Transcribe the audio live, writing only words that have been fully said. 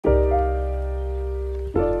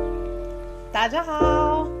大家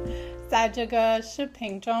好，在这个视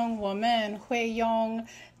频中，我们会用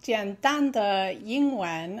简单的英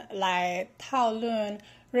文来讨论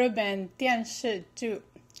日本电视剧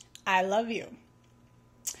I Love You。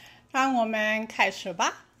让我们开始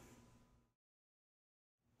吧。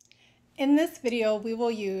In this video, we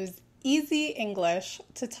will use easy English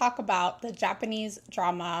to talk about the Japanese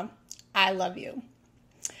drama I Love You.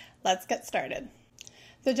 Let's get started.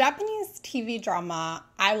 The Japanese TV drama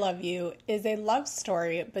I Love You is a love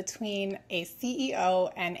story between a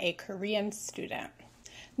CEO and a Korean student.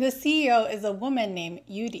 The CEO is a woman named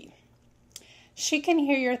Yuri. She can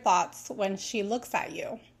hear your thoughts when she looks at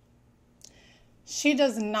you. She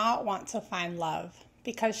does not want to find love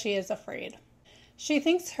because she is afraid. She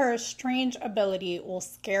thinks her strange ability will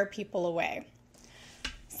scare people away.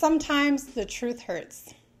 Sometimes the truth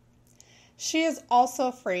hurts. She is also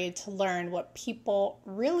afraid to learn what people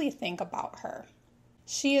really think about her.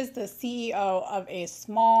 She is the CEO of a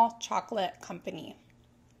small chocolate company.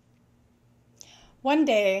 One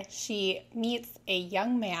day, she meets a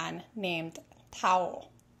young man named Tao.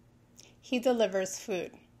 He delivers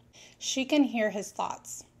food. She can hear his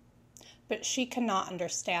thoughts, but she cannot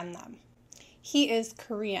understand them. He is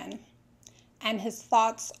Korean, and his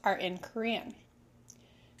thoughts are in Korean.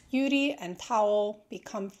 Yuri and Tao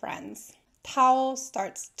become friends. Tao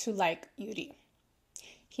starts to like Yuri.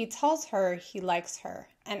 He tells her he likes her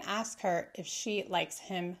and asks her if she likes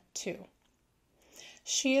him too.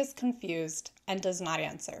 She is confused and does not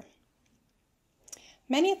answer.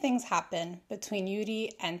 Many things happen between Yuri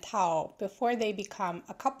and Tao before they become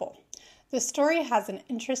a couple. The story has an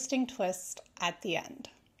interesting twist at the end.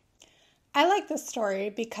 I like this story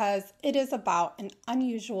because it is about an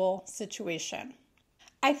unusual situation.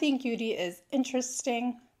 I think Yuri is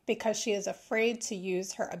interesting because she is afraid to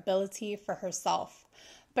use her ability for herself,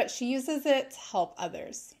 but she uses it to help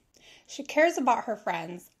others. She cares about her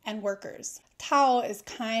friends and workers. Tao is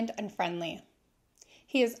kind and friendly.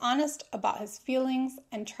 He is honest about his feelings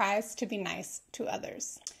and tries to be nice to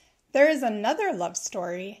others. There is another love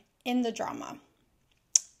story in the drama.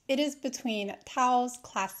 It is between Tao's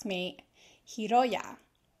classmate Hiroya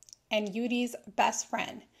and Yuri's best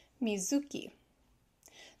friend Mizuki.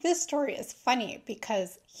 This story is funny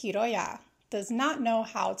because Hiroya does not know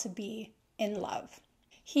how to be in love.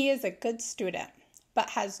 He is a good student, but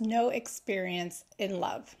has no experience in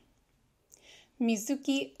love.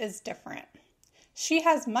 Mizuki is different. She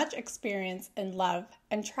has much experience in love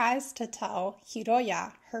and tries to tell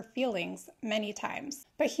Hiroya her feelings many times,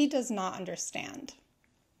 but he does not understand.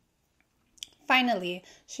 Finally,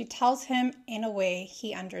 she tells him in a way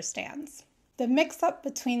he understands. The mix-up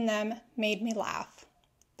between them made me laugh,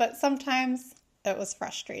 but sometimes it was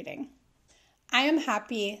frustrating. I am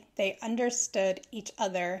happy they understood each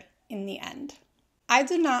other in the end. I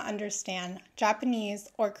do not understand Japanese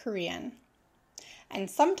or Korean, and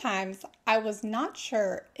sometimes I was not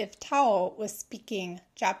sure if Tao was speaking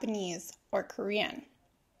Japanese or Korean.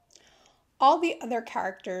 All the other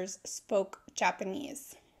characters spoke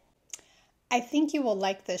Japanese. I think you will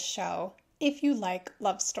like this show if you like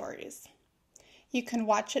love stories. You can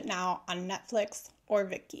watch it now on Netflix or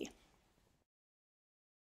Viki.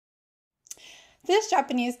 This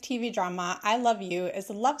Japanese TV drama, I Love You, is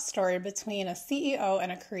a love story between a CEO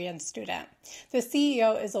and a Korean student. The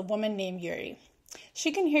CEO is a woman named Yuri.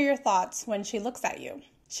 She can hear your thoughts when she looks at you.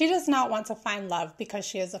 She does not want to find love because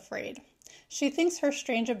she is afraid. She thinks her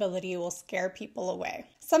strange ability will scare people away.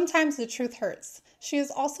 Sometimes the truth hurts. She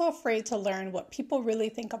is also afraid to learn what people really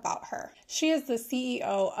think about her. She is the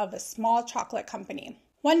CEO of a small chocolate company.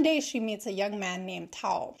 One day she meets a young man named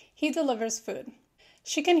Tao. He delivers food.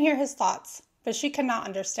 She can hear his thoughts, but she cannot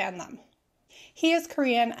understand them. He is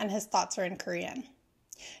Korean and his thoughts are in Korean.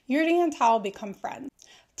 Yuri and Tao become friends.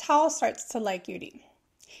 Tao starts to like Yuri.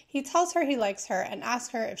 He tells her he likes her and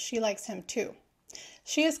asks her if she likes him too.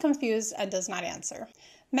 She is confused and does not answer.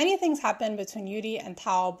 Many things happen between Yuri and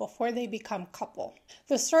Tao before they become a couple.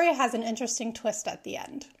 The story has an interesting twist at the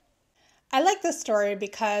end. I like this story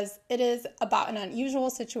because it is about an unusual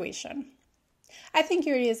situation. I think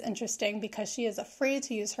Yuri is interesting because she is afraid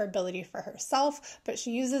to use her ability for herself, but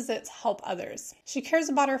she uses it to help others. She cares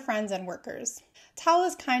about her friends and workers. Tao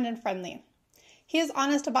is kind and friendly. He is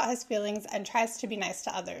honest about his feelings and tries to be nice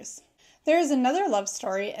to others. There is another love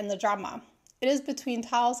story in the drama. It is between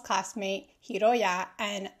Tao's classmate Hiroya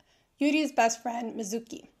and Yuri's best friend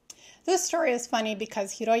Mizuki. This story is funny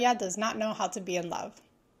because Hiroya does not know how to be in love.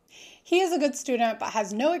 He is a good student but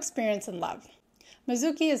has no experience in love.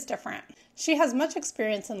 Mizuki is different. She has much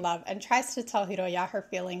experience in love and tries to tell Hiroya her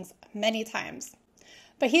feelings many times,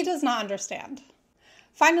 but he does not understand.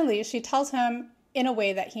 Finally, she tells him in a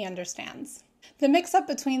way that he understands. The mix-up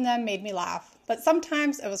between them made me laugh, but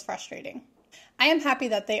sometimes it was frustrating. I am happy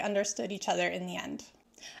that they understood each other in the end.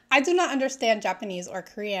 I do not understand Japanese or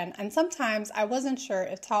Korean, and sometimes I wasn't sure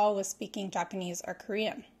if Tao was speaking Japanese or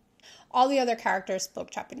Korean. All the other characters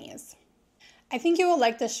spoke Japanese. I think you will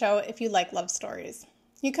like this show if you like love stories.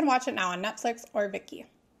 You can watch it now on Netflix or Viki.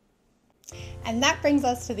 And that brings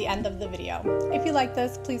us to the end of the video. If you like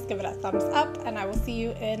this, please give it a thumbs up, and I will see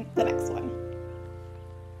you in the next one.